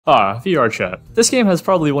VRChat. This game has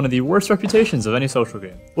probably one of the worst reputations of any social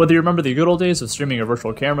game. Whether you remember the good old days of streaming a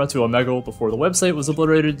virtual camera to Omegle before the website was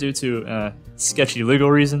obliterated due to, sketchy legal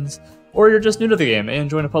reasons, or you're just new to the game and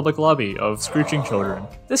join a public lobby of screeching children.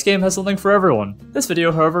 This game has something for everyone. This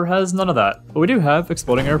video, however, has none of that. But we do have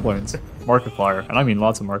exploding airplanes, Markiplier, and I mean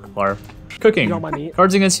lots of Markiplier, cooking,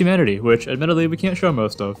 Cards Against Humanity, which admittedly we can't show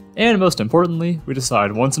most of, and most importantly, we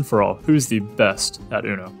decide once and for all who's the best at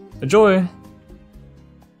Uno. Enjoy!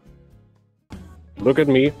 Look at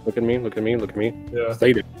me, look at me, look at me, look at me. Yeah.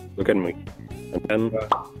 Say it. Look at me. And then...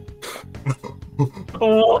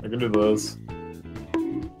 Oh, I can do this.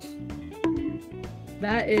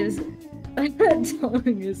 That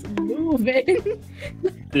tongue is moving.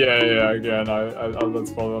 Yeah, again,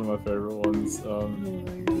 that's probably one of my favorite ones. Oh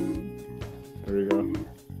my god. There we go.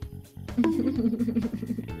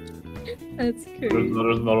 That's crazy.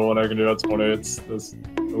 There's another one I can do, that's funny, it's this.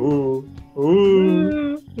 Ooh.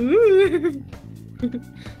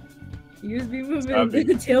 Ears be moving,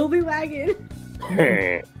 the tail be wagging.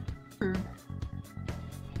 The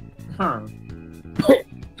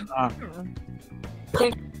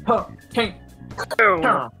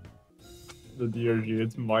DRG,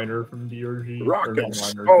 it's Minor from DRG. Rock Or and not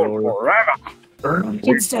stone Minor, forever.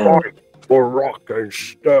 Killer. Fight for rock and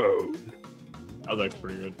stone. That was actually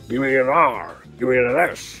pretty good. Give me an R. Give me an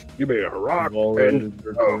S. Give me a rock and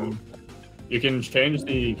stone. You can change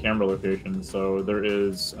the camera location, so there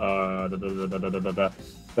is I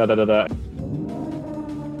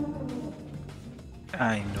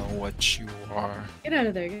know what you are. Get out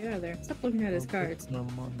of there, get out of there. Stop looking at his cards. I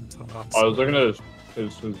was looking at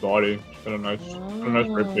his body. It's got a nice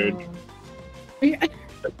ribcage. Yeah.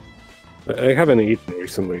 I haven't eaten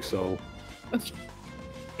recently, so...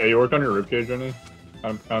 Yeah, you worked on your ribcage, Jenny?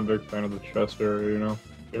 I'm kind of a big fan of the chest area, you know?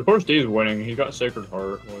 Of course, D's winning. He got Sacred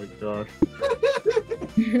Heart. Like, gosh.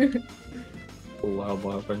 Loud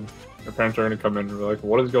laughing. Your parents are gonna come in and be like,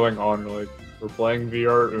 what is going on? You're like, we're playing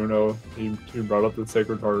VR Uno. He brought up the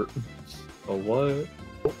Sacred Heart. Oh, what?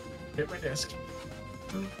 Hit my desk.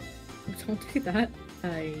 Don't do that.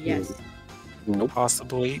 Yes. Nope.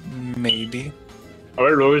 Possibly, maybe. Are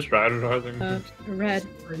we really strategizing? Red.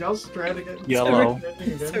 Are y'all strategizing? Yellow.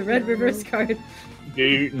 It's a red reverse card.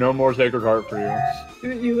 No more Sacred Heart for you. Do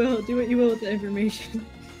what you will with the information.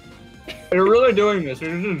 You're really doing this.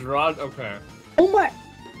 You're just draw. Okay. Oh my!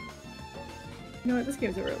 You know what? This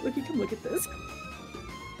game's over. Look, you can look at this.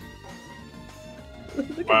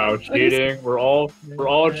 Look Wow, at cheating. We're all cheating. We're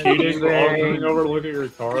all going over to look at your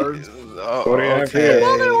cards. What do you have Okay. here?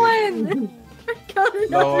 Another one! I got another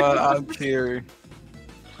No, one. I'm here.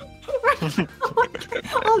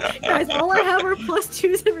 Guys, all I have are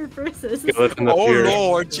 +2s and reverses. Oh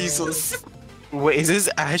Lord Jesus. Wait, is this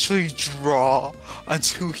actually draw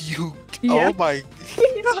until you... Yeah. Oh my...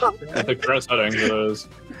 At the current settings, it is.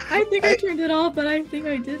 I think I turned it off, but I think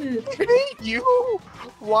I did it. I hate you!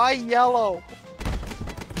 Why yellow?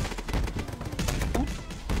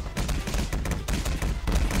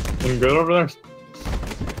 Looking good over there?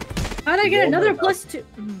 How'd I get another +2?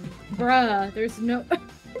 Bruh, there's no...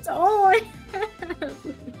 It's all I have.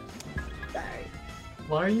 Sorry.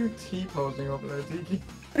 Why are you T-posing over there, Tiki?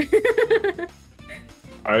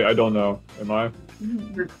 I don't know. Am I?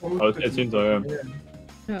 You're close Oh, to it seems I am. T.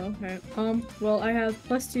 Oh, okay. Well, I have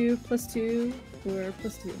 +2, +2, or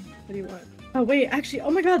 +2. What do you want? Oh, wait, actually,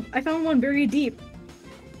 oh my god, I found one very deep.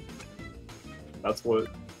 That's what.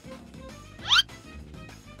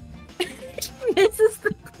 This is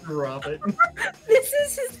the... Drop it. This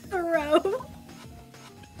is his throw.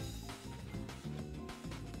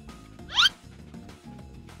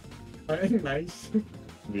 Nice.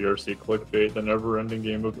 VRC clickbait, the never-ending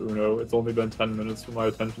game of Uno. It's only been 10 minutes, but my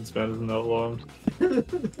attention span isn't that long.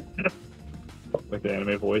 Like the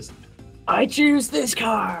anime voice. I choose this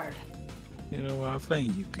card! You know what? I'm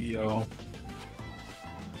playing Yu-Gi-Oh!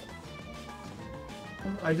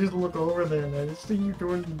 I just look over there and I just see you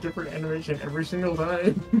doing different animation every single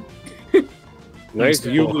time. Nice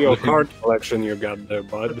Yu-Gi-Oh card collection you got there,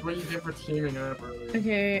 bud. That's what you did for teaming up earlier.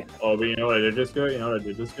 Okay. Oh, but you know what I did just get? You know what I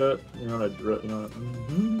did just get? You know what I did? You know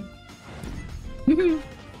what?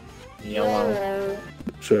 Yellow.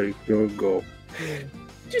 So you go.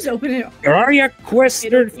 Just open it. Terraria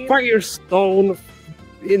Quested Firestone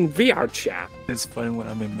in VRChat. It's funny when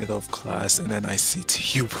I'm in middle of class and then I see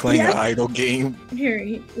you playing an idle game.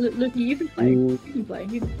 Here, look, you can play. You can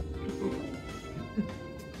play.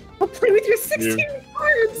 I'll play with your 16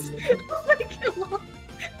 cards! Oh my god!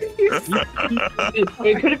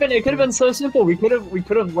 It could have been so simple. We could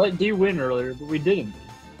have let D win earlier, but we didn't.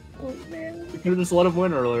 Oh man. We could have just let him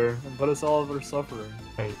win earlier and put us all over suffering.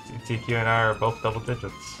 Hey, TQ and I are both double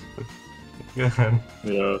digits. Good.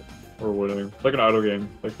 Yeah, we're winning. It's like an idle game.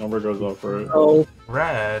 Like number goes up, right? Oh,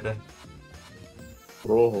 Red.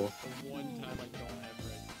 Roll.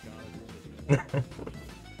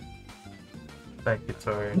 Thank you,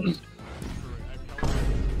 Tori.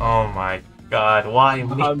 Oh my god, why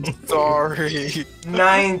me? I'm sorry. 19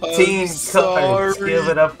 I'm cards! sorry. Give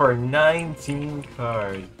it up for 19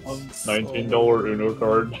 cards. $19 Uno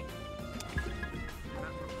card.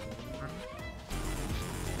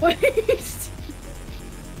 Wait.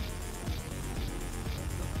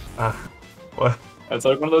 What? It's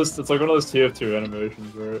like one of those. It's like one of those TF2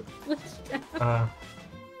 animations, right?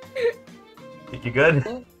 You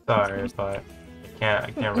good? Sorry, but I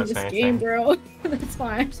can't risk This anything. game, bro. That's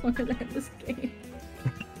why I just wanted to end this game.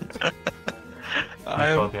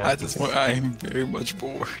 At this point, I am very much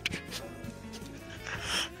bored.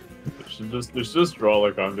 They should just draw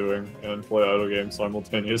like I'm doing and play idle games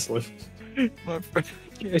simultaneously. My friend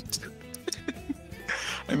can't do it.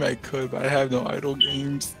 I mean, I could, but I have no idle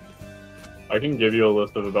games. I can give you a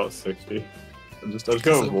list of about 60. I was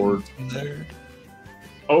kind of bored. There.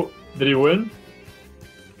 Oh, did he win?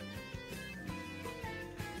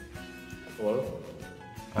 Hello?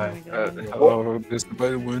 Hi. Hello, does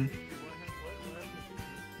anybody win?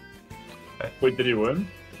 Wait, did he win?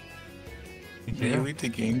 Really, the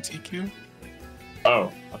game TQ?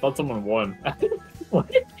 Oh, I thought someone won. What?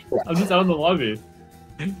 I'm just out in the lobby.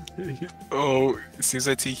 Oh, it seems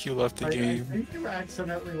like TQ left the I game. think you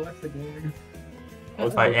accidentally left the game.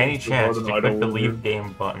 By any chance, did you click the leave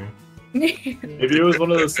game button? Maybe it was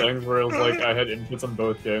one of those things where it was like I had inputs on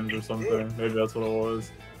both games or something. Maybe that's what it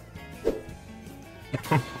was.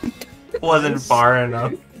 Wasn't far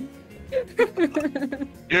enough.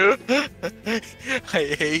 Yeah.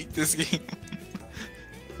 I hate this game.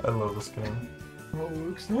 I love this game. Oh,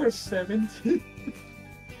 Luke's not 17.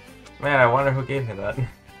 Man, I wonder who gave me that.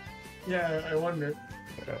 Yeah, I wonder.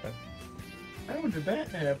 How did that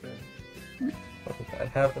happen? How did that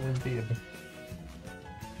happen indeed?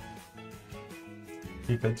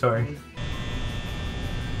 Keep it, sorry.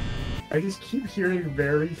 I just keep hearing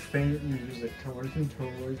very faint music coming from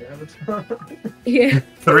Tomo's avatar. Yeah.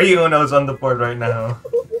 3 Unos on the board right now.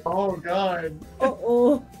 Oh god.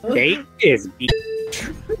 Uh-oh. Kate is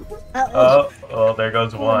Uh-oh. Oh, there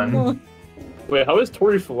goes one. Wait, how is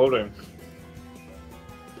Tori floating?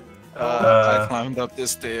 I climbed up the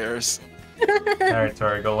stairs. Alright,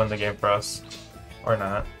 Tori, go win the game for us. Or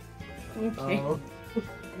not. Okay.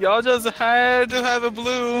 Y'all just had to have a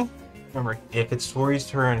blue. Remember, if it's Tori's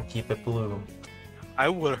turn, keep it blue. I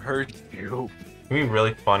would hurt you. It'd be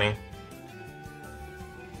really funny.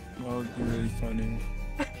 That would be really funny.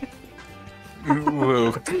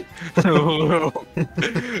 Luke. Luke.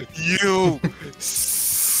 You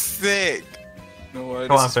sick. No,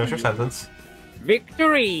 Come on, finish your sentence.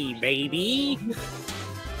 victory, baby.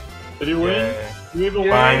 Did he win? Yay. You even won?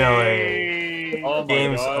 Finally. Oh my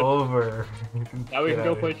Game's god. over. Now we Get can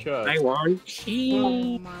go outta play here. chess. I want Oh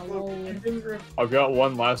cheese. my lord. I've got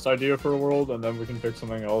one last idea for a world, and then we can pick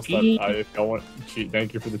something else that I don't want. Cheat.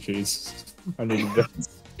 Thank you for the cheese. I needed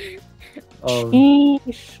this.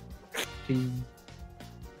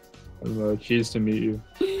 Cheese to meet you.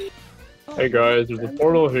 Hey guys, there's a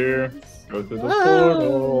portal here. Go through the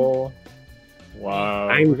portal. Wow.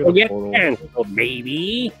 I'm look at to the get portal. cancelled,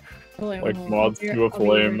 baby. Like mods to a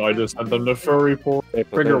flame. I just sent them to furry portal.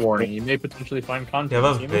 Trigger warning: you may potentially find content. Do you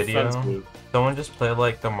have a deemed video? offensive. Someone just played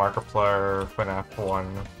like the Markiplier FNAF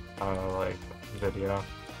 1 like video.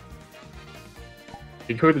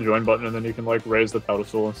 You click the join button and then you can like raise the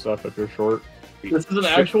pedestal and stuff if you're short. This is an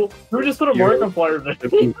actual. Who just put a Markiplier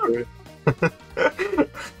video?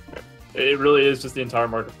 It really is just the entire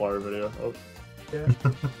Markiplier video. Oh.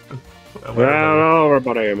 Hello,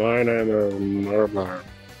 everybody. My name is Markiplier.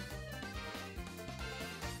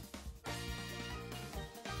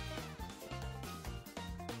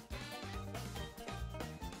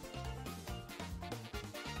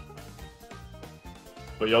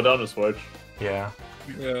 But y'all down to switch. Yeah.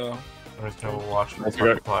 Yeah. I'm just gonna watch Okay.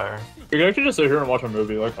 Markiplier. You can actually just sit here and watch a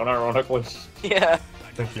movie, like unironically. Yeah.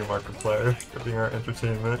 Thank you, Markiplier, for being our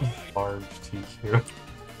entertainment. Large TQ.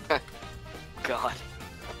 God.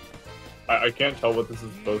 I can't tell what this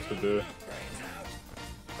is supposed to do.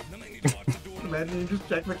 Imagine you just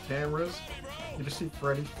check the cameras. You just see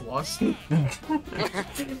Freddy flossing.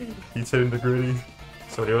 He's hitting the gritty.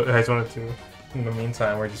 So what do you guys want to do? In the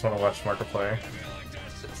meantime, we just want to watch Markiplier.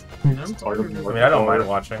 I'm talking I mean, I don't mind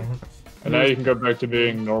watching. And now you can go back to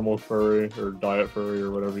being normal furry or diet furry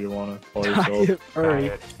or whatever you want to call yourself.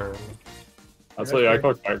 Diet furry. That's what I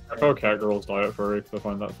call cat girls diet furry because I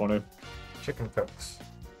find that funny. Chicken cooks.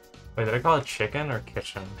 Wait, did I call it chicken or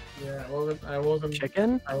kitchen? Yeah, I wasn't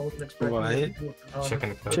Chicken? expecting What? it to be on.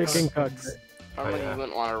 Chicken cooks. Chicken cooks. Normally yeah. you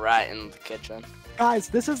wouldn't want a rat in the kitchen. Guys,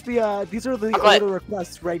 this is the these are the Okay. order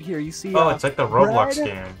requests right here. You see Oh, it's like the Roblox bread,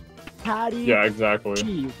 game. patty, Yeah, exactly.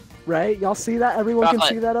 cheese, right? Y'all see that? Everyone can Chocolate.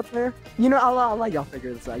 see that up there? You know, I'll let y'all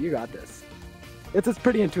figure this out. You got this. It's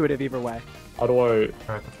pretty intuitive either way. How do I? Alright,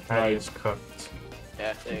 the patty is cooked.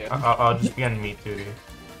 Yeah, there you go. I'll just be on meat duty.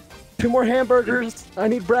 2 more hamburgers. I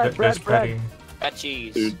need bread, There's bread. patty. Got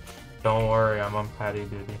cheese. Dude. Don't worry, I'm on patty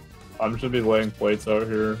duty. I'm just gonna be laying plates out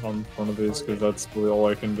here on front of these because that's really all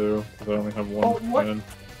I can do. Because I only have one Oh, what? plan.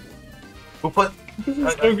 Who put?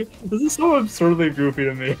 This is so absurdly goofy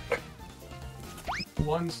to me.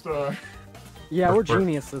 1 star. Yeah, we're We're-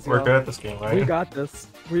 geniuses, We're yo. good at this game, right? We got this.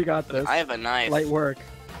 We got this. I have a knife. Light work.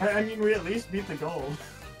 I mean, we at least beat the goal.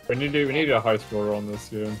 We need a high score on this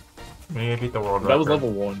game. We need to beat the world That was record.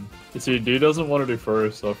 level 1. You see, D doesn't want to do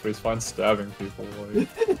furry stuff, but he's fine stabbing people. Like,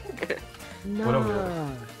 Nah.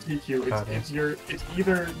 TQ, Got it. it's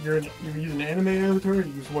either you use an anime avatar or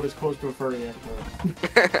you use what is close to a furry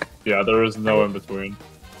avatar. yeah, there is no in between.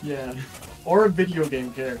 Yeah. Or a video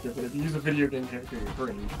game character, but if you use a video game character, you're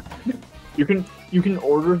furry. You can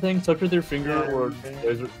order things, touch with your finger, Yeah, or okay.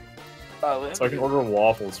 laser. Oh, So I can order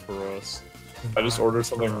waffles for us. I just ordered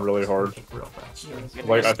something really hard. Real fast. Yeah.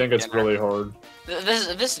 Like I think it's really hard.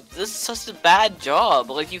 This is such a bad job.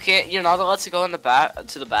 Like you're not allowed to go in the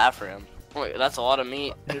to the bathroom. Wait, that's a lot of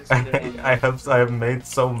meat. I have made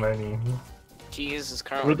so many. Cheese is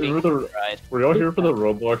currently being Were fried. y'all here for the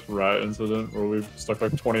Roblox rat incident where we stuck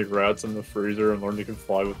like 20 rats in the freezer and learned you can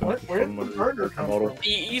fly with them? Where did the burger come from?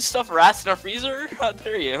 You stuff rats in a freezer? How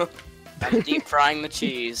dare you? I'm deep frying the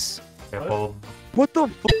cheese. Careful. What the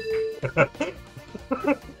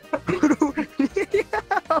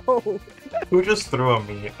Yo! Who just threw a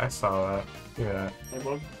meat? I saw that. Yeah. I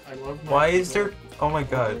love my Why is there? Oh my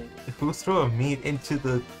god. Who threw a meat into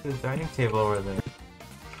the dining table over there?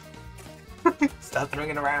 Stop throwing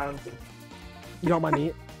it around. You don't mind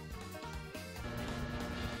meat?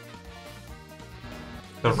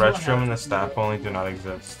 The This is what restroom and the happens staff when- only do not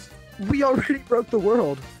exist. We already broke the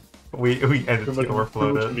world. We ended to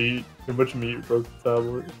overflowed it. Too much meat broke the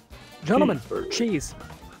tablet. Gentlemen, Cheeseburger. cheese.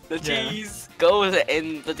 The Yeah. cheese goes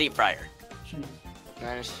in the deep fryer. Cheese.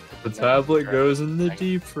 The tablet goes in the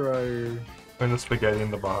deep fryer. And the spaghetti in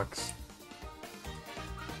the box.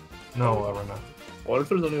 No, we're not. What if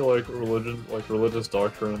there's any like religious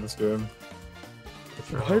doctrine in this game?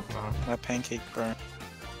 What? No. My pancake burnt.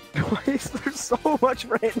 Why is there so much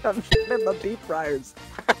random shit in the deep fryers?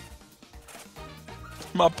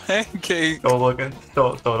 My pancake. Don't look at.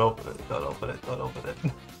 Don't open it. Don't open it. Don't open it.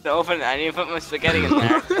 To open it, I need to put my spaghetti in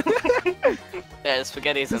there. Yeah, the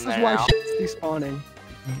spaghetti's This in is there why now. shit's despawning.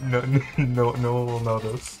 No one will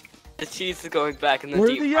notice. The cheese is going back in the Where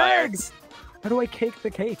are deep the fryer. eggs? How do I cake the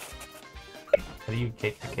cake? How do you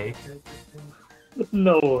cake the cake?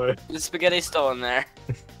 No way. The spaghetti's still in there.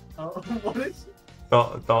 Oh, what is?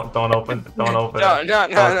 Don't open. Don't open No, it. no,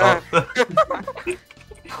 no, no. Don't-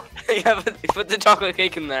 Yeah, put the chocolate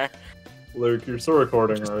cake in there. Luke, you're still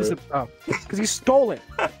recording, right? Oh, because you stole it.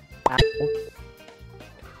 Asshole.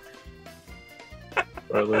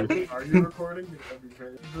 Right, Luke. Are you recording? That'd be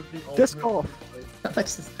great. Disc golf. How much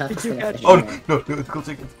stuff Did is you gonna catch- fit Oh in there? no! It's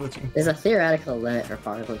glitching! It's glitching! There's a theoretical limit for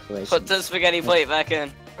particle collision. Put the spaghetti plate back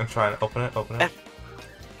in. I'm trying to open it. Open it.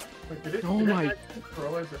 Like, did it, Oh did it my- actually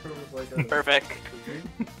throw as if it was like a... Perfect.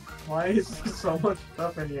 Why is there so much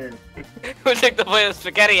stuff in here? Who took the plate of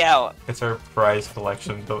spaghetti out? It's our prize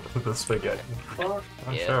collection. The spaghetti. Fuck.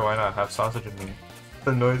 I'm Yeah. sure. Why not have sausage in me?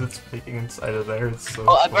 The noise it's making inside of there is so.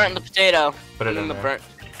 Oh, I burnt funny. the potato. Put it And in the there. burnt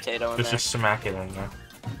potato in there. Just smack it in there.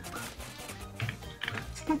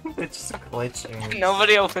 It's just glitching.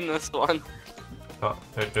 Nobody opened this one. Oh,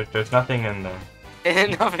 there's nothing in there.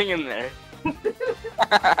 Nothing in there.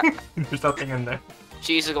 There's nothing in there.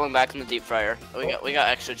 Cheese is going back in the deep fryer. We got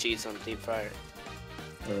extra cheese on the deep fryer.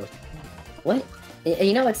 What?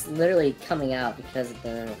 You know it's literally coming out because of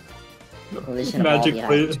the collision of all Magic the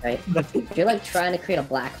plate. items, right? You're like trying to create a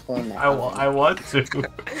black hole in that. I want to.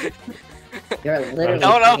 You're literally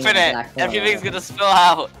Don't creating open a it. black hole. Everything's gonna spill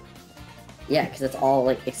out. Yeah, because it's all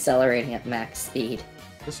like accelerating at max speed.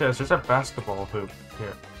 There's a basketball hoop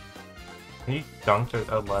here. Can you dunk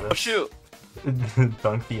a lettuce? Oh shoot.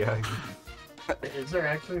 Dunk the egg. Is there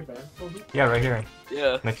actually a basketball hoop? Yeah, right here,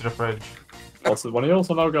 Yeah. next to the fridge. Also, one of y'all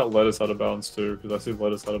somehow got lettuce out of bounds too, because I see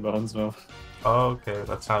lettuce out of bounds now. Oh, okay,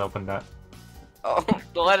 let's not open that. Oh,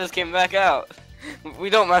 the lettuce came back out. We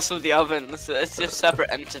don't mess with the oven. It's just a separate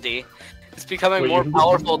entity. It's becoming Wait, more you-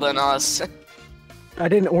 powerful than us. I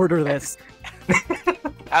didn't order this.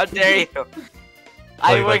 How dare you?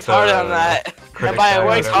 I Like worked the hard on that. And critic by I guy or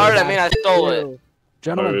worked whatever. hard, I mean I stole it.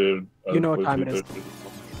 Gentlemen, you know what time it is.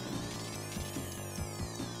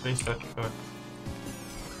 Reset.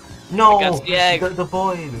 No! got the egg. The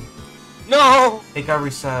void! No! It got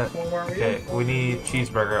reset. One more Okay, we need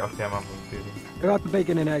cheeseburger. Okay, I'm on duty. I got the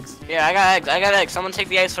bacon and eggs. Yeah, I got eggs. I got eggs. Someone take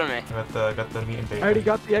the eggs from me. I got the meat and I bacon. already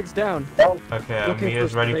got the eggs down. Okay, Looking meat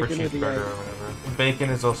is for ready for bacon or the cheeseburger egg. or whatever. Bacon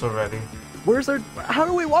is also ready. Where's our... How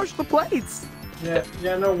do we wash the plates? Yeah,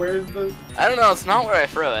 no, where's the... I don't know. It's not where I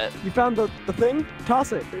threw it. You found the thing?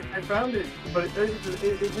 Toss it. I found it, but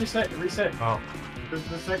it reset, Oh,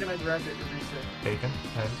 The second I grabbed it, it reset. bacon?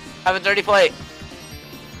 Eggs. Have a dirty plate.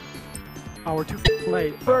 Oh, we're too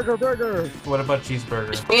late. Burger! What about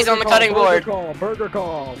cheeseburger? Cheese on the cutting board. Burger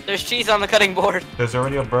call. There's cheese on the cutting board. There's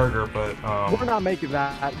already a burger, but We're not making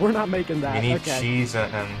that. We're not making that. we need Okay. cheese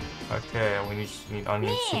and okay, we need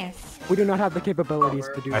onions. We do not have the capabilities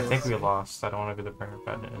to do I this. think we lost. I don't want to be the burger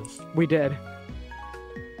bad news. We did.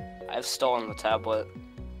 I've stolen the tablet.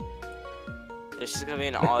 There's just gonna be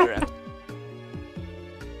an otter.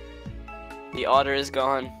 The otter is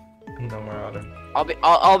gone. No more otter.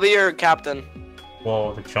 I'll be your captain.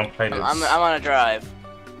 Whoa, the jump height is. I'm on a drive.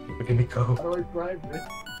 We're gonna go. How do I drive this?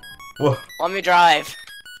 Whoa, Let me drive.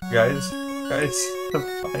 guys, I'm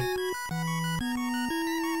fine.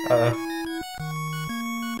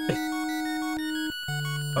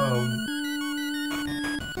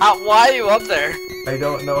 Why are you up there? I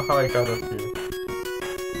don't know how I got up here.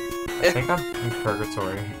 I think I'm in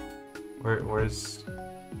purgatory. Where's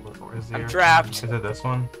the? I'm trapped. Is it this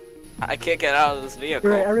one? I can't get out of this vehicle.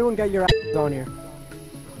 Alright, everyone get your ass on here.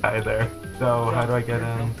 Hi there. So how do I get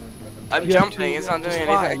in? I'm You have jumping. to- It's not doing just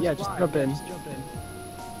fly. anything. Yeah, just jump in.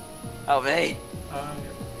 Oh, me.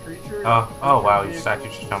 Creature... Oh wow, you just actually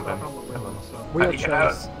just jump in. We How have do you get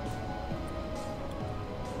out? choice.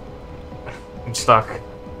 I'm stuck.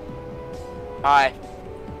 Hi.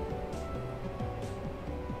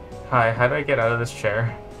 Hi, how do I get out of this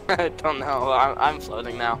chair? I don't know. I'm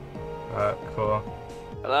floating now. Cool.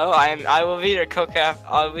 Hello. I will be your co-cap.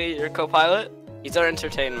 I'll be your co-pilot. He's our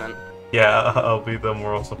entertainment. Yeah, I'll be the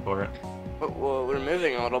moral support. We're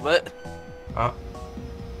moving a little bit.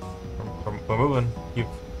 We're moving.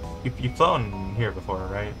 You've flown here before,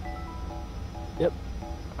 right? Yep.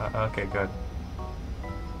 Okay, good.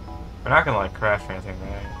 We're not gonna like crash or anything,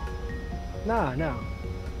 right? Nah, no.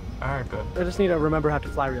 Alright, good. I just need to remember how to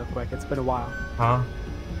fly real quick. It's been a while. Huh?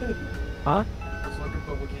 Huh?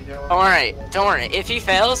 Don't worry. If he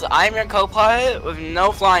fails, I'm your co-pilot with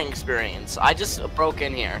no flying experience. I just broke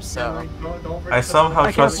in here, so. I somehow I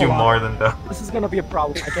can't trust you pull more off. than them. This is gonna be a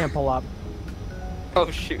problem. I can't pull up. Oh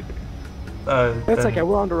shoot. It's then- okay.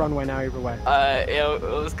 We're on the runway now, either way. Yeah,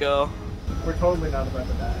 let's go. We're totally not about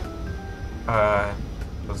to die.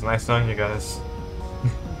 It was nice knowing you guys.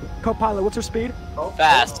 Co-pilot, what's your speed?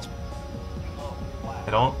 Fast. I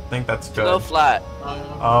don't think that's good. Go flat.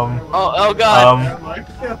 Oh God.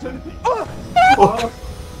 Oh.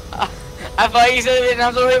 I thought you said we didn't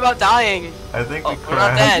have to worry about dying. I think we we're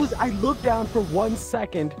not crashed. dead. I looked down for 1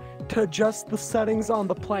 second to adjust the settings on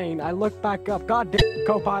the plane. I looked back up. God damn,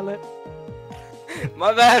 co-pilot.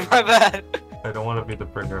 My bad. I don't want to be the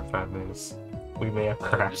bringer of bad news. We may have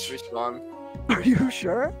Just crashed. respawn. Are you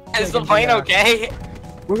sure? Is the plane okay?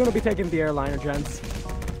 We're gonna be taking the airliner, gents.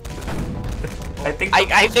 I think.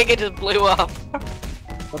 I think it just blew up.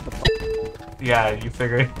 What the fuck? Yeah, you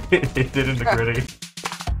figured it did in the gritty.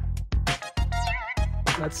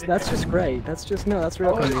 That's just great. That's real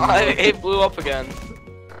convenient. It blew up again.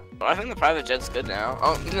 Well, I think the private jet's good now.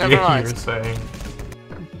 Oh, never Yeah, you mind. were saying.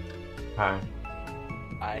 Hi.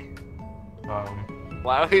 Hi. Um,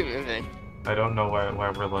 Why are we moving? I don't know why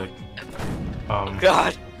we're like.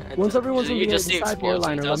 God. Once everyone's You just see inside the explosions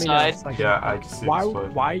airliner, let me know. outside. So I can- Yeah, I just see Why?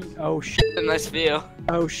 explode. Why? Oh shit! A nice view.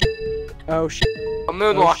 Oh shit! Oh shit! A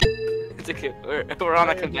moonwalk. Oh, It's we're on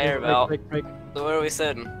a conveyor belt. Break. So where are we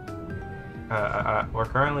sitting? We're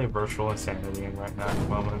currently virtual insanity right now at the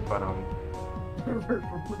moment, but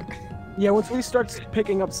Yeah, once we start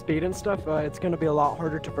picking up speed and stuff, it's gonna be a lot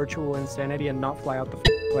harder to virtual insanity and not fly out the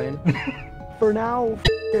plane. For now,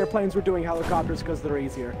 airplanes we're doing helicopters because they're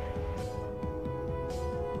easier.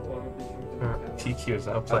 TQ is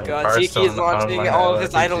out Oh playing God, Hearthstone Tiki is launching on my, all of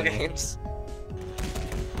his idle PC. games.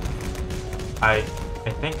 I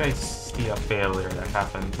think I see a failure that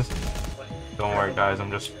happened. Don't worry, guys. I'm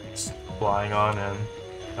just flying on and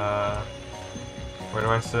where do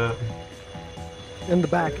I sit? In the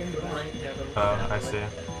back. I see.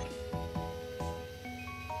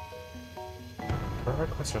 For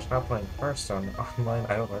requesters not playing Hearthstone online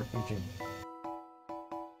idle RPG.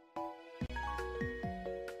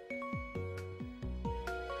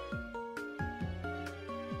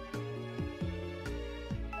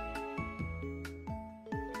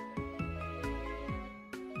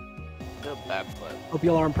 Do a backflip. Hope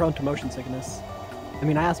y'all aren't prone to motion sickness. I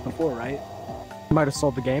mean, I asked before, right? Might have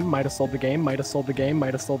sold the game, might have sold the game, might have sold the game,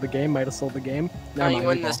 might have sold the game, might have sold the game. No, you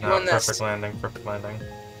win this, you No, win this. perfect landing, perfect landing.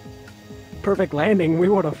 Perfect landing, we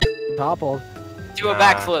would have toppled. Do a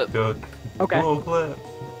backflip. Good. Okay. Whoa, flip.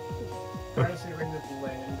 Trying to see if we can just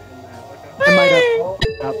land in that. I might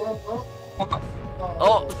have.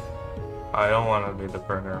 Oh! I don't want to be the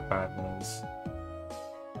burner of bad news.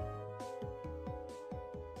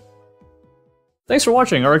 Thanks for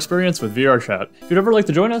watching our experience with VRChat. If you'd ever like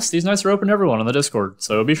to join us, these nights are open to everyone on the Discord,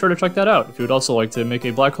 so be sure to check that out if you would also like to make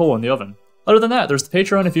a black hole in the oven. Other than that, there's the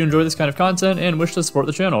Patreon if you enjoy this kind of content and wish to support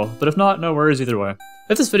the channel, but if not, no worries either way.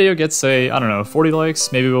 If this video gets, say, I don't know, 40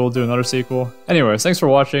 likes, maybe we'll do another sequel. Anyways, thanks for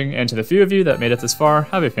watching, and to the few of you that made it this far,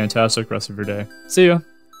 have a fantastic rest of your day. See ya!